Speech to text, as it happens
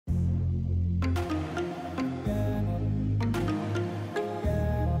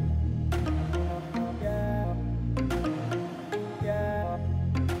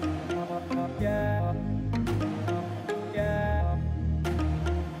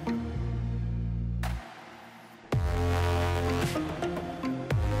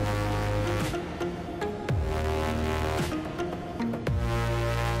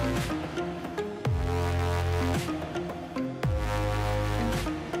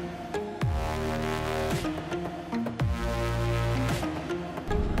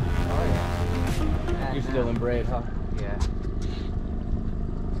still in braid, huh? Yeah.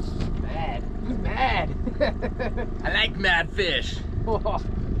 Mad. He's mad. I like mad fish.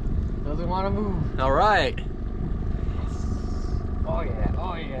 Doesn't want to move. All right. Oh yeah,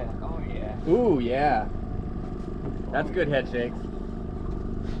 oh yeah, oh yeah. Ooh, yeah. That's good head shakes.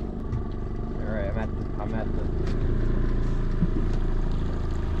 All right, I'm at the.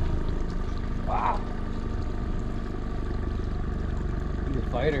 Wow. He's a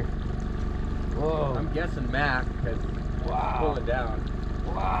fighter. Whoa. I'm guessing Mac, because Wow. pull it down.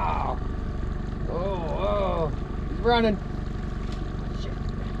 Wow. Whoa, whoa. He's running. Shit.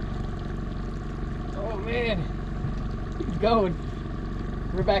 Oh man. He's going.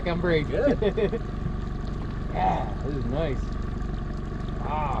 We're back on break. Good. Yeah, this is nice.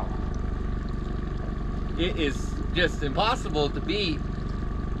 Wow. It is just impossible to beat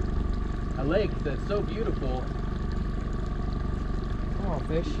a lake that's so beautiful. Come on,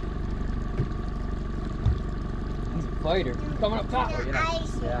 fish. He's a fighter. He's coming up top. Oh,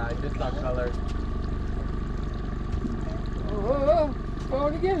 yeah, I just saw color. Oh,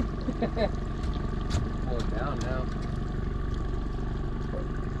 going again. Pull it down now.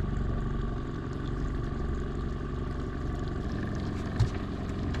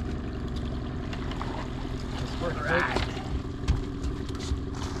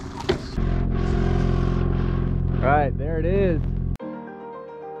 All right, there it is.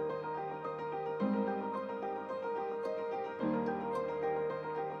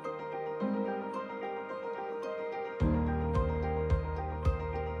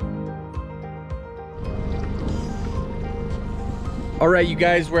 All right, you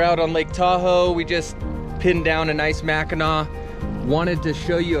guys, we're out on Lake Tahoe. We just pinned down a nice Mackinaw. Wanted to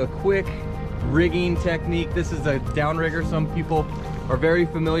show you a quick rigging technique. This is a downrigger. Some people are very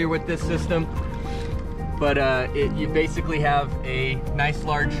familiar with this system, but you basically have a nice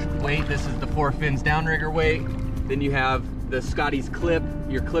large weight. This is the 4 fins downrigger weight. Then you have the Scotty's clip.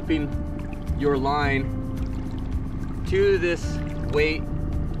 You're clipping your line to this weight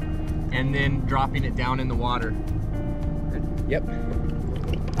and then dropping it down in the water. Yep.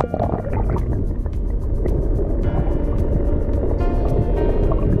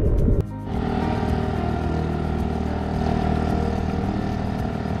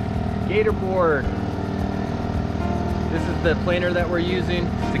 Gator board. This is the planer that we're using.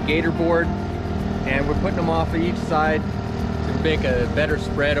 It's a gator board, and we're putting them off of each side to make a better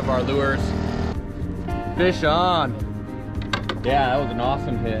spread of our lures. Fish on. Yeah, that was an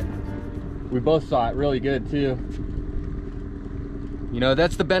awesome hit. We both saw it really good too. You know,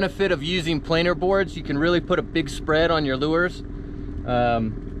 that's the benefit of using planer boards. You can really put a big spread on your lures.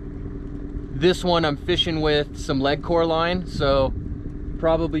 This one I'm fishing with some leg core line, so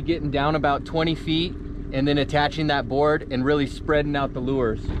probably getting down about 20 feet and then attaching that board and really spreading out the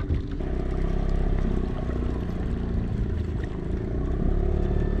lures.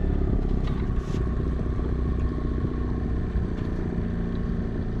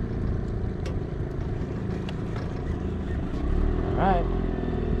 All right.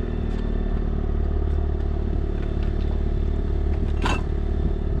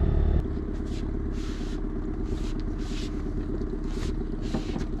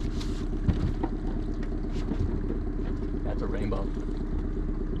 That's a rainbow.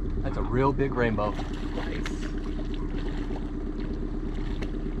 That's a real big rainbow. Nice.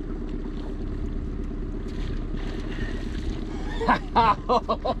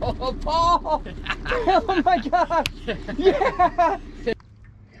 Oh, Paul! Oh my gosh! Yeah! Look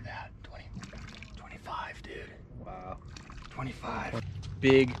at that, 25, dude. Wow. 25.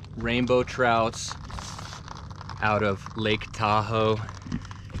 Big rainbow trouts out of Lake Tahoe.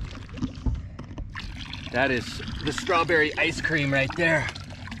 That is the strawberry ice cream right there.